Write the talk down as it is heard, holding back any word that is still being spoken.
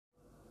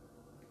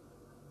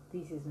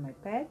This is my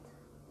pet.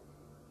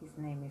 His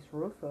name is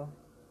Rufo.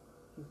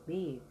 He's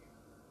big.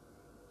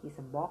 He's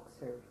a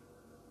boxer.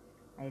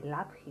 I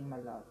love him a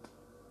lot.